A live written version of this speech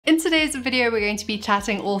In today's video, we're going to be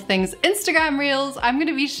chatting all things Instagram Reels. I'm going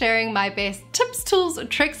to be sharing my best tips, tools,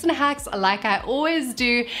 tricks, and hacks like I always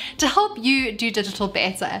do to help you do digital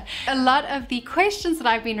better. A lot of the questions that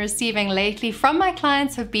I've been receiving lately from my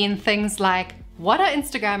clients have been things like, what are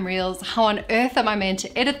Instagram Reels? How on earth am I meant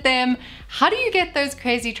to edit them? How do you get those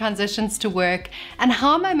crazy transitions to work? And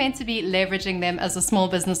how am I meant to be leveraging them as a small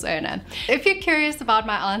business owner? If you're curious about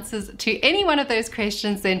my answers to any one of those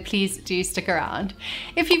questions, then please do stick around.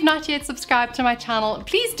 If you've not yet subscribed to my channel,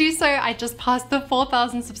 please do so. I just passed the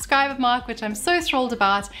 4,000 subscriber mark, which I'm so thrilled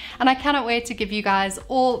about, and I cannot wait to give you guys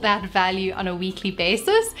all that value on a weekly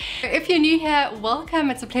basis. If you're new here, welcome.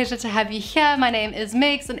 It's a pleasure to have you here. My name is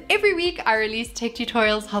Megs, and every week I release tech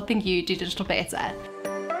tutorials helping you do digital better.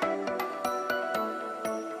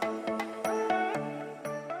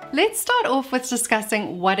 Let's start off with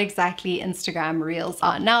discussing what exactly Instagram Reels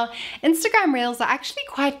are. Now, Instagram Reels are actually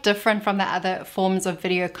quite different from the other forms of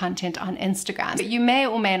video content on Instagram. But you may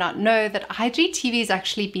or may not know that IGTV has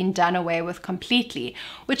actually been done away with completely,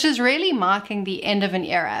 which is really marking the end of an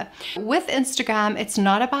era. With Instagram, it's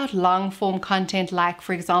not about long form content like,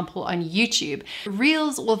 for example, on YouTube.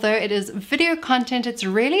 Reels, although it is video content, it's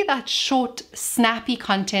really that short, snappy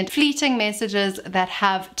content, fleeting messages that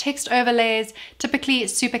have text overlays, typically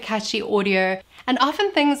super catchy audio, and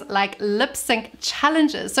often things like lip sync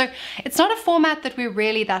challenges. So it's not a format that we're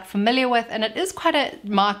really that familiar with, and it is quite a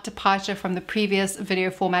marked departure from the previous video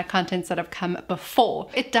format contents that have come before.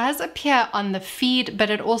 It does appear on the feed, but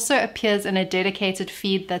it also appears in a dedicated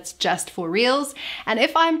feed that's just for Reels. And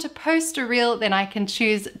if I'm to post a Reel, then I can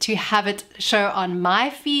choose to have it show on my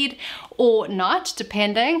feed or not,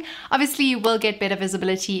 depending. Obviously, you will get better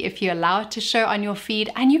visibility if you allow it to show on your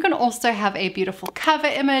feed, and you can also have a beautiful cover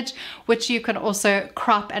image, which you can also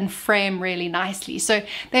crop and frame really nicely. So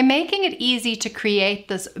they're making it easy to create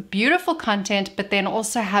this beautiful content, but then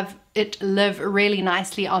also have it live really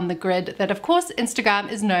nicely on the grid that, of course, Instagram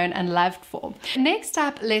is known and loved for. Next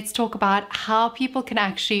up, let's talk about how people can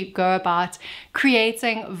actually go about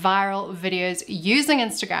creating viral videos using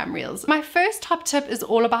Instagram Reels. My first top tip is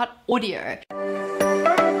all about audio.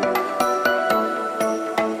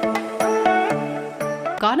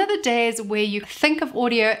 Gone are the days where you think of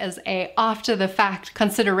audio as a after the fact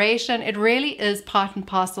consideration. It really is part and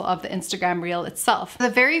parcel of the Instagram Reel itself.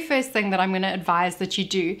 The very first thing that I'm going to advise that you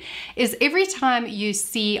do is every time you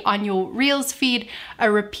see on your Reels feed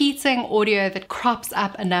a repeating audio that crops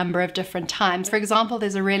up a number of different times. For example,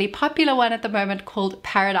 there's a really popular one at the moment called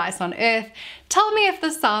Paradise on Earth. Tell me if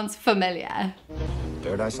this sounds familiar.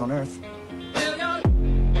 Paradise on Earth.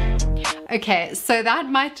 Okay, so that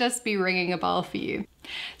might just be ringing a bell for you.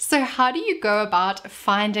 So how do you go about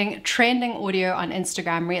finding trending audio on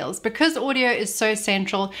Instagram Reels? Because audio is so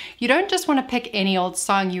central, you don't just want to pick any old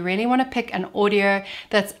song, you really want to pick an audio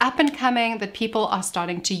that's up and coming, that people are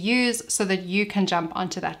starting to use so that you can jump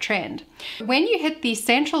onto that trend. When you hit the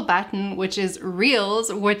central button, which is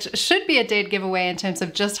Reels, which should be a dead giveaway in terms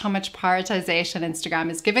of just how much prioritization Instagram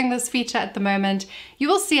is giving this feature at the moment, you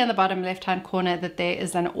will see in the bottom left-hand corner that there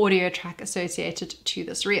is an audio track associated to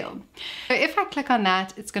this reel. So if I click on that,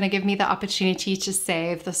 it's going to give me the opportunity to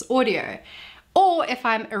save this audio. Or if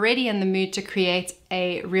I'm already in the mood to create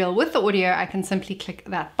a reel with the audio, I can simply click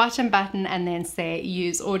that button and then say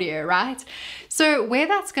use audio, right? So where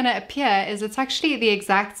that's going to appear is it's actually the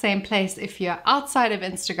exact same place if you're outside of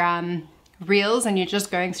Instagram Reels and you're just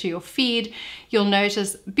going through your feed. You'll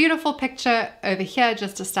notice beautiful picture over here,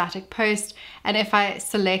 just a static post. And if I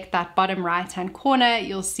select that bottom right hand corner,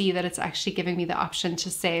 you'll see that it's actually giving me the option to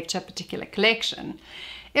save to a particular collection.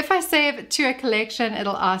 If I save to a collection,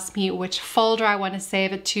 it'll ask me which folder I want to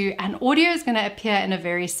save it to, and audio is going to appear in a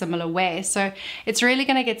very similar way. So it's really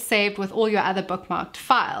going to get saved with all your other bookmarked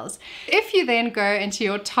files. If you then go into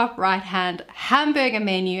your top right hand hamburger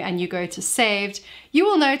menu and you go to saved, you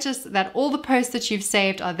will notice that all the posts that you've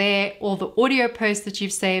saved are there, all the audio posts that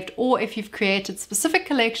you've saved, or if you've created specific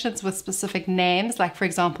collections with specific names, like for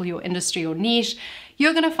example, your industry or niche,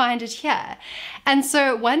 you're going to find it here. And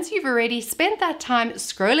so once you've already spent that time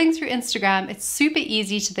scrolling through Instagram, it's super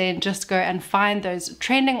easy to then just go and find those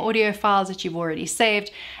trending audio files that you've already saved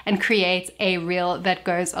and create a reel that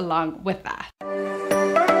goes along with that.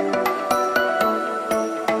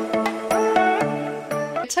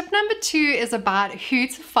 Tip number 2 is about who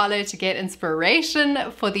to follow to get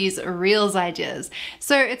inspiration for these Reels ideas.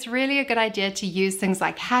 So it's really a good idea to use things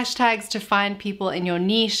like hashtags to find people in your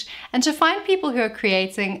niche and to find people who are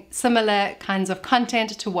creating similar kinds of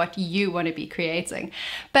content to what you want to be creating.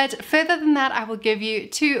 But further than that, I will give you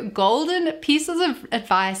 2 golden pieces of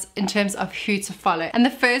advice in terms of who to follow. And the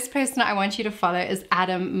first person I want you to follow is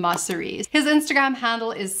Adam Mosseri. His Instagram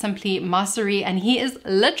handle is simply Mosseri, and he is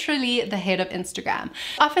literally the head of Instagram.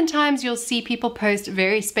 Oftentimes you'll see people post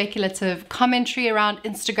very speculative commentary around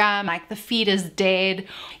Instagram, like the feed is dead.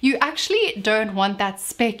 You actually don't want that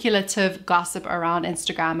speculative gossip around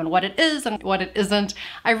Instagram and what it is and what it isn't.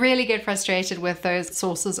 I really get frustrated with those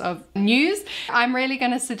sources of news. I'm really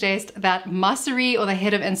going to suggest that Mosseri, or the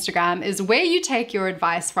head of Instagram, is where you take your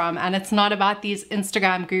advice from, and it's not about these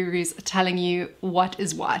Instagram gurus telling you what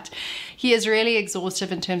is what. He is really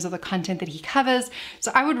exhaustive in terms of the content that he covers,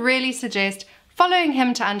 so I would really suggest following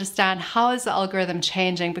him to understand how is the algorithm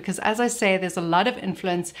changing, because as I say, there's a lot of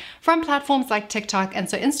influence from platforms like TikTok, and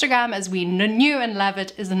so Instagram as we knew and love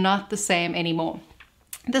it is not the same anymore.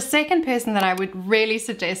 The second person that I would really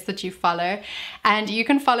suggest that you follow, and you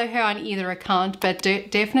can follow her on either account, but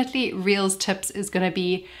definitely Reels Tips is going to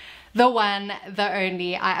be the one, the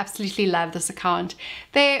only. I absolutely love this account.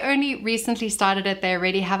 They only recently started it. They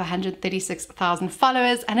already have 136,000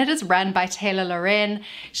 followers, and it is run by Taylor Loren.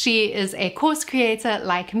 She is a course creator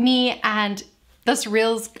like me, and this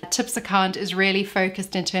Reels Tips account is really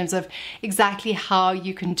focused in terms of exactly how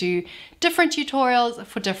you can do different tutorials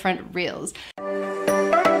for different Reels.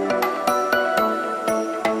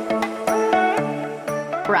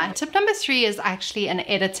 Right, tip number 3 is actually an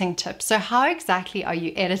editing tip. So how exactly are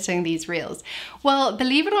you editing these Reels? Well,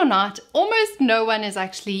 believe it or not, almost no one is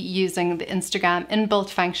actually using the Instagram inbuilt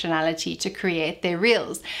functionality to create their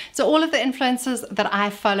Reels. So all of the influencers that I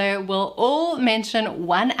follow will all mention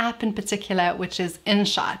one app in particular, which is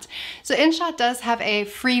InShot. So InShot does have a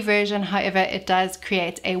free version, however, it does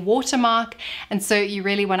create a watermark, and so you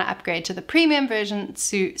really want to upgrade to the premium version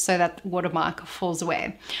so that watermark falls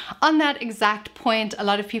away. On that exact point, a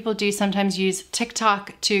lot of people do sometimes use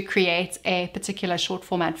TikTok to create a particular short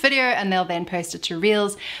format video, and they'll then post it to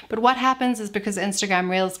Reels. But what happens is, because Instagram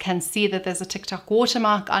Reels can see that there's a TikTok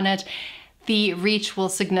watermark on it, the reach will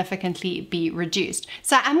significantly be reduced.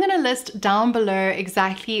 So I'm going to list down below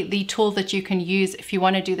exactly the tool that you can use if you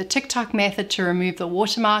want to do the TikTok method to remove the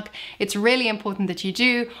watermark. It's really important that you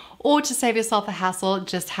do, or to save yourself a hassle,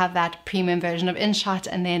 just have that premium version of InShot,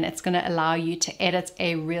 and then it's going to allow you to edit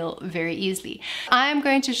a Reel very easily. I'm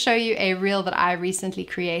going to show you a Reel that I recently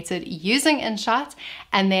created using InShot,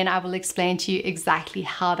 and then I will explain to you exactly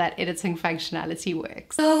how that editing functionality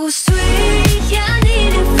works. So sweet, yeah, I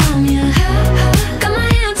need it from you. Got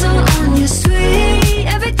my hands all on you, sweet.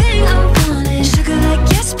 Everything I wanted, sugar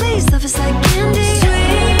like yes please, love is like candy.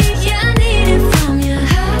 Sweet, yeah, I need it from you.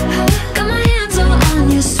 Got my hands all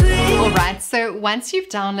on you, sweet. Alright, so once you've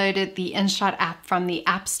downloaded the InShot app from the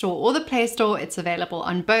App Store or the Play Store, it's available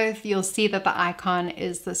on both. You'll see that the icon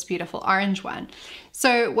is this beautiful orange one.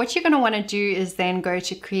 So what you're going to want to do is then go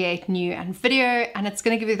to Create New and Video, and it's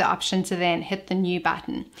going to give you the option to then hit the New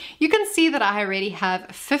button. You can see that I already have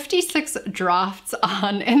 56 drafts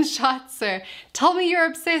on InShot, so tell me you're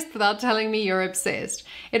obsessed without telling me you're obsessed.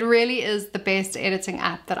 It really is the best editing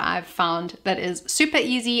app that I've found that is super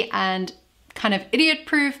easy and kind of idiot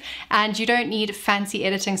proof, and you don't need fancy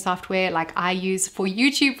editing software like I use for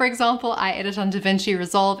YouTube, for example. I edit on Vinci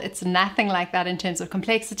Resolve. It's nothing like that in terms of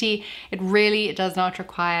complexity. It really does not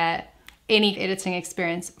require any editing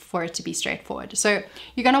experience for it to be straightforward. So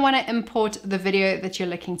you're going to want to import the video that you're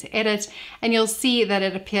looking to edit, and you'll see that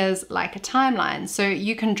it appears like a timeline. So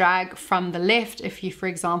you can drag from the left if you, for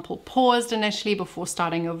example, paused initially before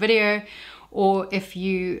starting your video, or if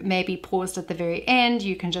you maybe paused at the very end,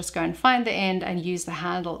 you can just go and find the end and use the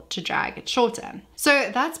handle to drag it shorter.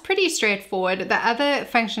 So that's pretty straightforward. The other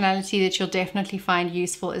functionality that you'll definitely find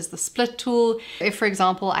useful is the split tool. If, for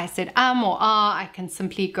example, I said or I can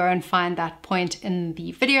simply go and find that point in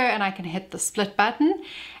the video, and I can hit the split button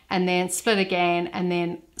and then split again, and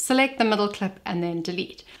then select the middle clip and then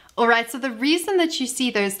delete. Alright, so the reason that you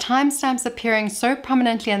see those timestamps appearing so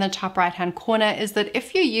prominently in the top right hand corner is that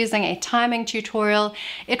if you're using a timing tutorial,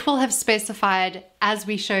 it will have specified, as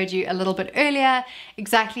we showed you a little bit earlier,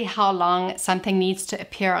 exactly how long something needs to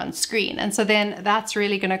appear on screen. And so then that's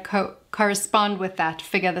really going to correspond with that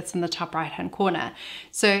figure that's in the top right hand corner.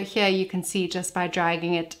 So here you can see, just by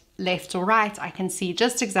dragging it left or right, I can see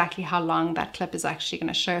just exactly how long that clip is actually going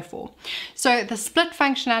to show for. So the split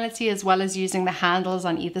functionality, as well as using the handles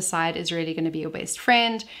on either side, is really going to be your best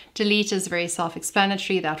friend. Delete is very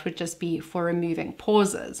self-explanatory. That would just be for removing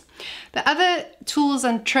pauses. The other tools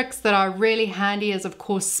and tricks that are really handy is, of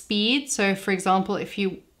course, speed. So for example, if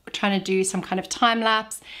you trying to do some kind of time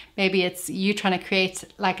lapse, maybe it's you trying to create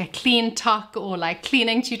like a clean tuck or like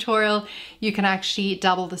cleaning tutorial, you can actually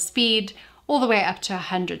double the speed all the way up to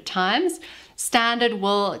 100 times. Standard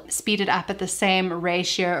will speed it up at the same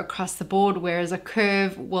ratio across the board, whereas a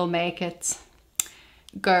curve will make it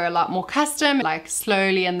go a lot more custom, like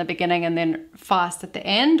slowly in the beginning and then fast at the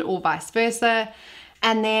end, or vice versa.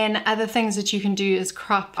 And then other things that you can do is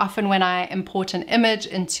crop. Often when I import an image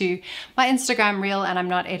into my Instagram reel and I'm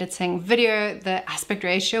not editing video, the aspect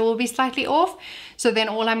ratio will be slightly off. So then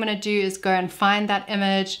all I'm going to do is go and find that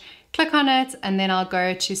image, click on it, and then I'll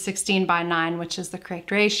go to 16:9, which is the correct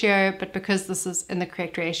ratio. But because this is in the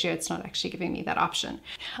correct ratio, it's not actually giving me that option.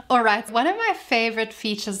 All right, one of my favorite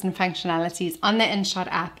features and functionalities on the InShot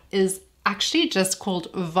app is actually just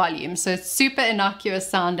called volume. So it's super innocuous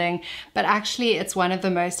sounding, but actually it's one of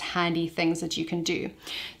the most handy things that you can do.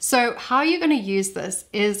 So how you're going to use this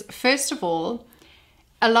is, first of all,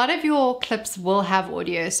 a lot of your clips will have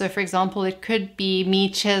audio. So for example, it could be me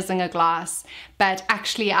cheersing a glass, but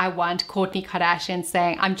actually I want Kourtney Kardashian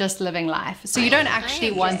saying, "I'm just living life." So you don't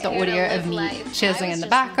actually want the audio of me cheersing in the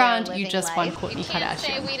background, you just want Kourtney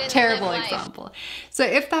Kardashian. Terrible example. So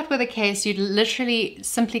if that were the case, you'd literally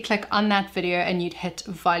simply click on that video and you'd hit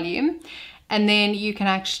volume, and then you can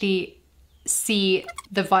actually see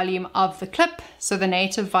the volume of the clip, so the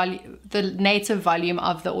native volume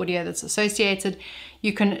of the audio that's associated.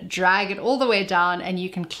 You can drag it all the way down and you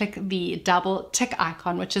can click the double tick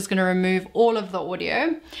icon, which is going to remove all of the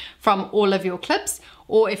audio from all of your clips.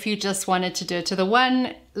 Or if you just wanted to do it to the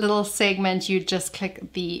one little segment, you just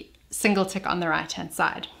click the single tick on the right hand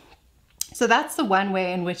side. So that's the one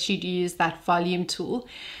way in which you'd use that volume tool.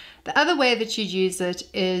 The other way that you'd use it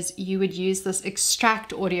is you would use this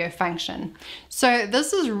extract audio function. So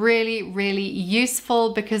this is really, really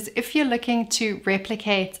useful because if you're looking to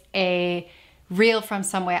replicate a reel from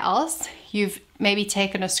somewhere else, you've maybe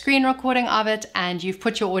taken a screen recording of it and you've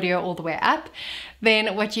put your audio all the way up,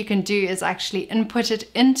 then what you can do is actually input it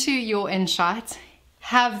into your InShot,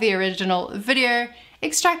 have the original video,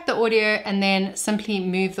 extract the audio, and then simply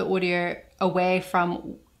move the audio away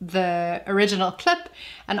from the original clip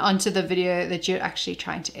and onto the video that you're actually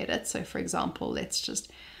trying to edit. So for example, let's just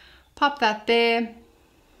pop that there.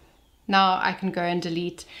 Now I can go and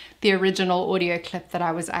delete the original audio clip that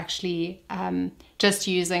I was actually just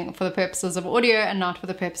using for the purposes of audio and not for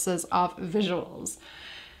the purposes of visuals.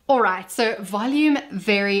 All right, so volume,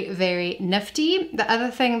 very, very nifty. The other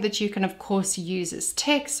thing that you can of course use is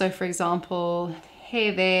text. So for example, hey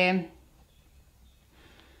there,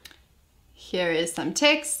 here is some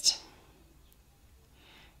text,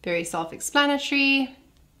 very self-explanatory.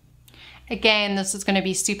 Again, this is going to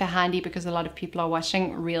be super handy because a lot of people are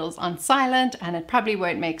watching reels on silent and it probably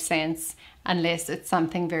won't make sense unless it's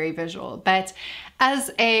something very visual. But as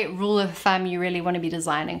a rule of thumb, you really want to be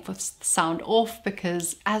designing for sound off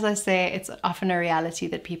because, as I say, it's often a reality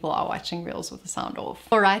that people are watching reels with the sound off.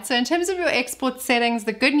 All right, so in terms of your export settings,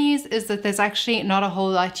 the good news is that there's actually not a whole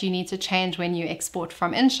lot you need to change when you export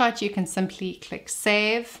from InShot. You can simply click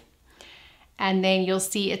save. And then you'll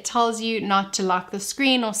see it tells you not to lock the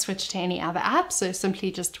screen or switch to any other app. So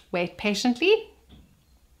simply just wait patiently.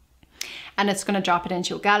 And it's going to drop it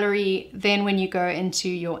into your gallery. Then when you go into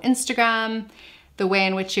your Instagram, the way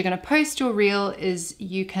in which you're going to post your reel is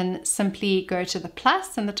you can simply go to the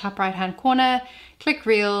plus in the top right hand corner, click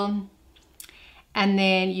reel, and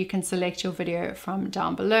then you can select your video from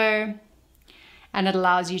down below. And it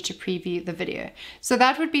allows you to preview the video. So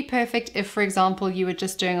that would be perfect if, for example, you were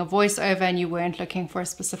just doing a voiceover and you weren't looking for a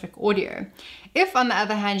specific audio. If, on the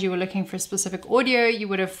other hand, you were looking for a specific audio, you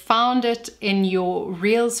would have found it in your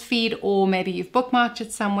Reels feed, or maybe you've bookmarked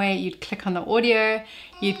it somewhere. You'd click on the audio,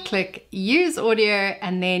 you'd click use audio,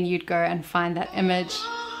 and then you'd go and find that image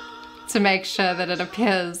to make sure that it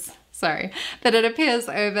appears, that it appears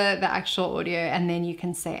over the actual audio, and then you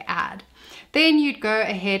can say add. Then you'd go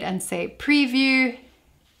ahead and say preview,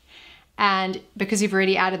 and because you've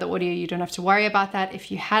already added the audio, you don't have to worry about that.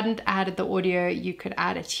 If you hadn't added the audio, you could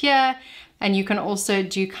add it here, and you can also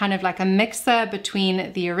do kind of like a mixer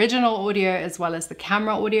between the original audio as well as the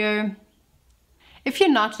camera audio. If you're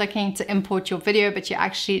not looking to import your video, but you're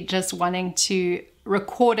actually just wanting to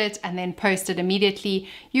record it and then post it immediately,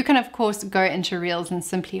 you can of course go into Reels and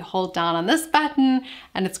simply hold down on this button,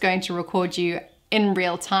 and it's going to record you in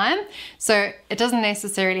real time. So it doesn't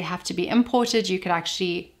necessarily have to be imported. You could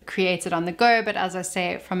actually create it on the go, but as I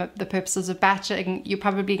say, from the purposes of batching, you're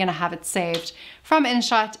probably going to have it saved from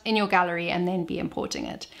InShot in your gallery and then be importing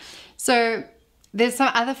it. So there's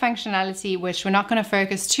some other functionality which we're not going to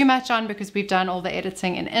focus too much on because we've done all the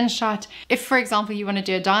editing in InShot. If, for example, you want to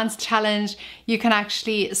do a dance challenge, you can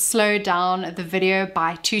actually slow down the video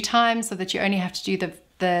by 2 times so that you only have to do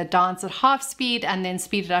the dance at half speed and then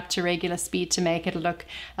speed it up to regular speed to make it look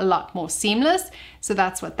a lot more seamless. So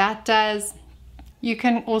that's what that does. You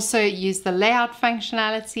can also use the layout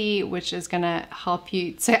functionality, which is going to help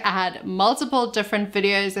you to add multiple different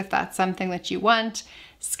videos if that's something that you want.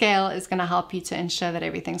 Scale is going to help you to ensure that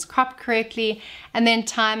everything's cropped correctly. And then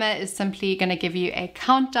timer is simply going to give you a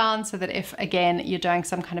countdown so that if, again, you're doing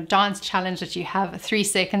some kind of dance challenge, that you have 3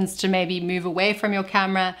 seconds to maybe move away from your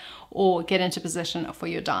camera or get into position for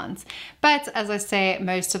your dance. But as I say,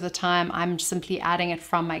 most of the time I'm simply adding it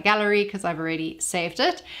from my gallery because I've already saved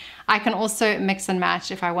it. I can also mix and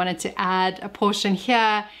match if I wanted to add a portion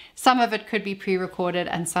here. Some of it could be pre-recorded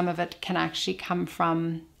and some of it can actually come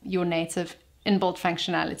from your native inbuilt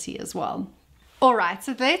functionality as well. All right,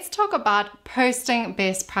 so let's talk about posting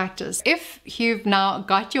best practice. If you've now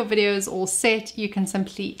got your videos all set, you can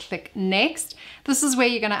simply click next. This is where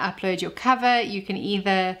you're going to upload your cover. You can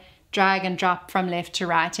either drag and drop from left to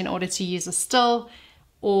right in order to use a still,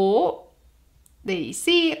 or there you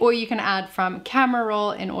see, or you can add from camera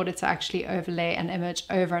roll in order to actually overlay an image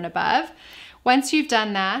over and above. Once you've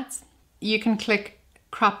done that, you can click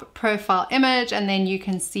crop profile image, and then you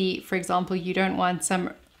can see, for example, you don't want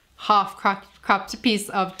some half cropped piece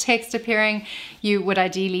of text appearing. You would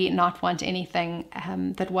ideally not want anything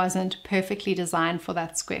that wasn't perfectly designed for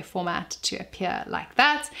that square format to appear like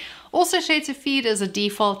that. Also, shade to feed is a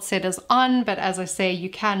default set as on, but as I say, you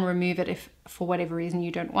can remove it if for whatever reason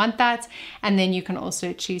you don't want that. And then you can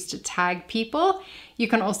also choose to tag people. You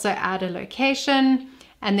can also add a location,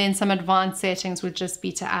 and then some advanced settings would just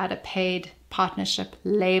be to add a paid partnership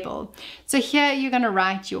label. So here you're going to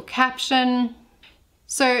write your caption.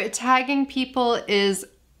 So tagging people is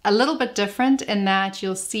a little bit different in that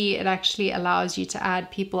you'll see it actually allows you to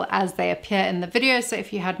add people as they appear in the video. So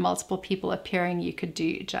if you had multiple people appearing, you could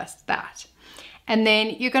do just that. And then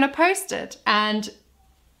you're going to post it and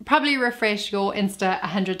probably refresh your Insta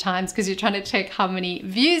 100 times because you're trying to check how many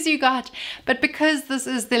views you got. But because this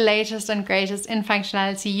is the latest and greatest in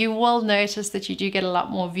functionality, you will notice that you do get a lot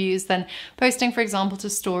more views than posting, for example, to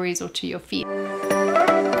stories or to your feed.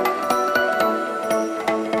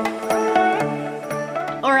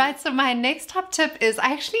 Alright, so my next top tip is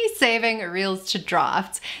actually saving reels to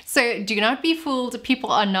drafts. So do not be fooled,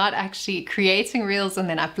 people are not actually creating reels and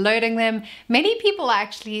then uploading them. Many people are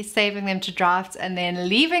actually saving them to drafts and then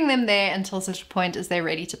leaving them there until such a point as they're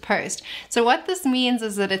ready to post. So what this means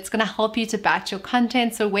is that it's going to help you to batch your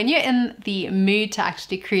content. So when you're in the mood to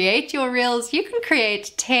actually create your reels, you can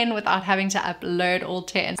create 10 without having to upload all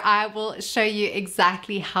 10. I will show you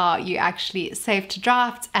exactly how you actually save to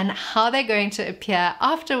drafts and how they're going to appear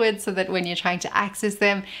afterwards so that when you're trying to access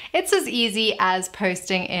them, it's as easy as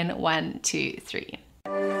posting in 1, 2, 3.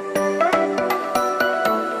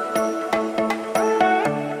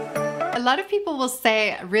 A lot of people will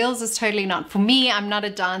say Reels is totally not for me. I'm not a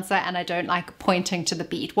dancer and I don't like pointing to the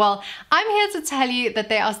beat. Well, I'm here to tell you that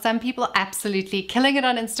there are some people absolutely killing it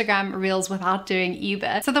on Instagram Reels without doing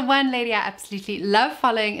either. So the one lady I absolutely love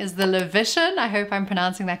following is the Levician. I hope I'm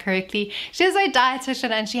pronouncing that correctly. She is a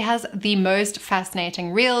dietitian and she has the most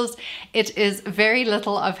fascinating Reels. It is very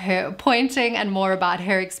little of her pointing and more about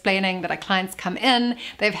her explaining that our clients come in,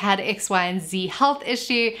 they've had X, Y, and Z health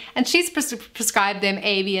issue, and she's prescribed them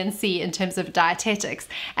A, B, and C in terms of dietetics,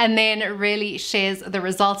 and then really shares the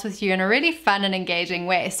results with you in a really fun and engaging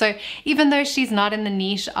way. So even though she's not in the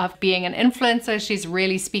niche of being an influencer, she's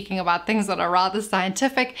really speaking about things that are rather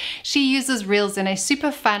scientific. She uses Reels in a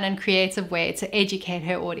super fun and creative way to educate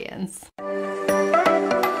her audience.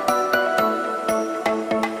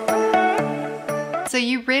 So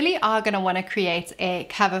you really are going to want to create a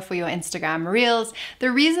cover for your Instagram Reels.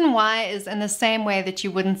 The reason why is in the same way that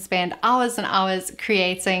you wouldn't spend hours and hours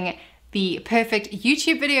creating the perfect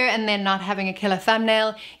YouTube video and then not having a killer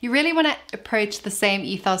thumbnail. You really want to approach the same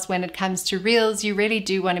ethos when it comes to Reels. You really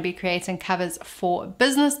do want to be creating covers for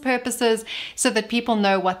business purposes so that people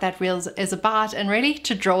know what that Reels is about and really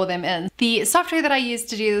to draw them in. The software that I use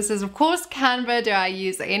to do this is of course Canva. Do I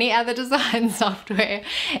use any other design software?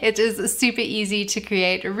 It is super easy to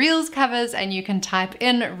create Reels covers and you can type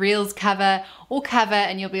in Reels cover or cover,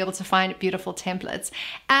 and you'll be able to find beautiful templates.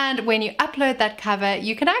 And when you upload that cover,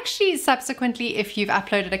 you can actually subsequently, if you've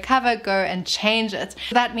uploaded a cover, go and change it.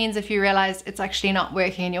 That means if you realize it's actually not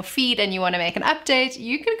working in your feed and you want to make an update,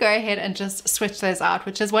 you can go ahead and just switch those out,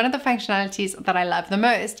 which is one of the functionalities that I love the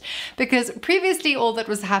most. Because previously all that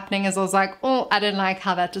was happening is I was like, oh, I don't like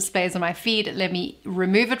how that displays on my feed. Let me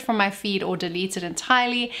remove it from my feed or delete it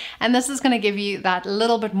entirely. And this is going to give you that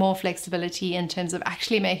little bit more flexibility in terms of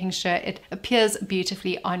actually making sure it appears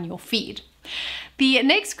beautifully on your feed. The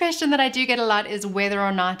next question that I do get a lot is whether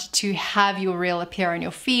or not to have your reel appear on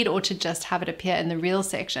your feed or to just have it appear in the reel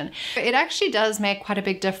section. It actually does make quite a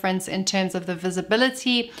big difference in terms of the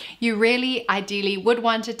visibility. You really ideally would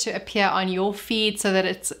want it to appear on your feed so that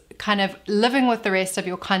it's kind of living with the rest of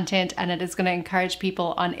your content, and it is going to encourage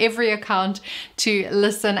people on every account to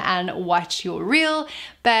listen and watch your reel.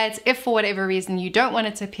 But if for whatever reason you don't want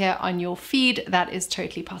it to appear on your feed, that is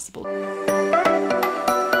totally possible.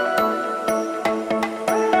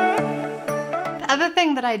 Other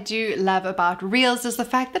thing that I do love about Reels is the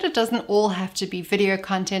fact that it doesn't all have to be video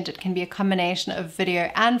content. It can be a combination of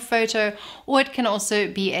video and photo, or it can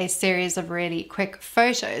also be a series of really quick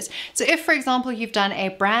photos. So if, for example, you've done a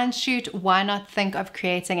brand shoot, why not think of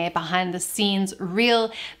creating a behind the scenes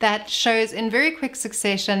reel that shows in very quick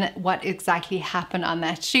succession what exactly happened on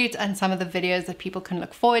that shoot and some of the videos that people can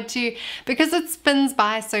look forward to. Because it spins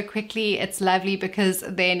by so quickly, it's lovely, because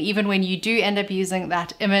then even when you do end up using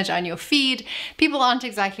that image on your feed, people aren't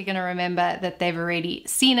exactly going to remember that they've already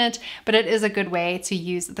seen it, but it is a good way to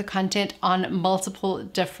use the content on multiple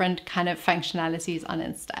different kind of functionalities on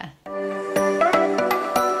Insta.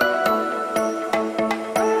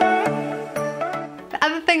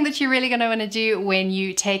 Thing that you're really going to want to do when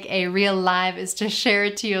you take a reel live is to share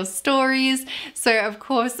it to your stories. So of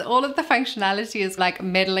course all of the functionality is like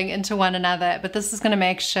meddling into one another, but this is going to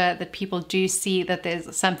make sure that people do see that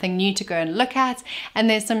there's something new to go and look at. And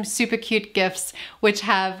there's some super cute GIFs which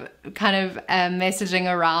have kind of messaging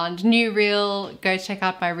around new reel, go check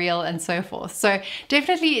out my reel, and so forth. So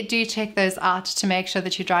definitely do check those out to make sure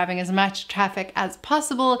that you're driving as much traffic as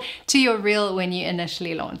possible to your reel when you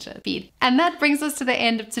initially launch it. And that brings us to the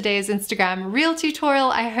end of today's Instagram reel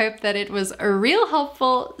tutorial. I hope that it was real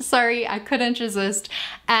helpful. Sorry, I couldn't resist.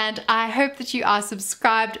 And I hope that you are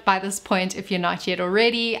subscribed by this point if you're not yet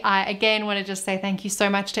already. I again want to just say thank you so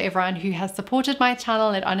much to everyone who has supported my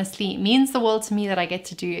channel. It honestly means the world to me that I get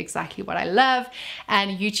to do exactly what I love,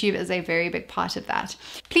 and YouTube is a very big part of that.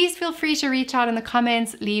 Please feel free to reach out in the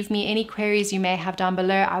comments, leave me any queries you may have down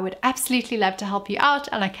below. I would absolutely love to help you out,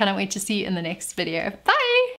 and I cannot wait to see you in the next video. Bye!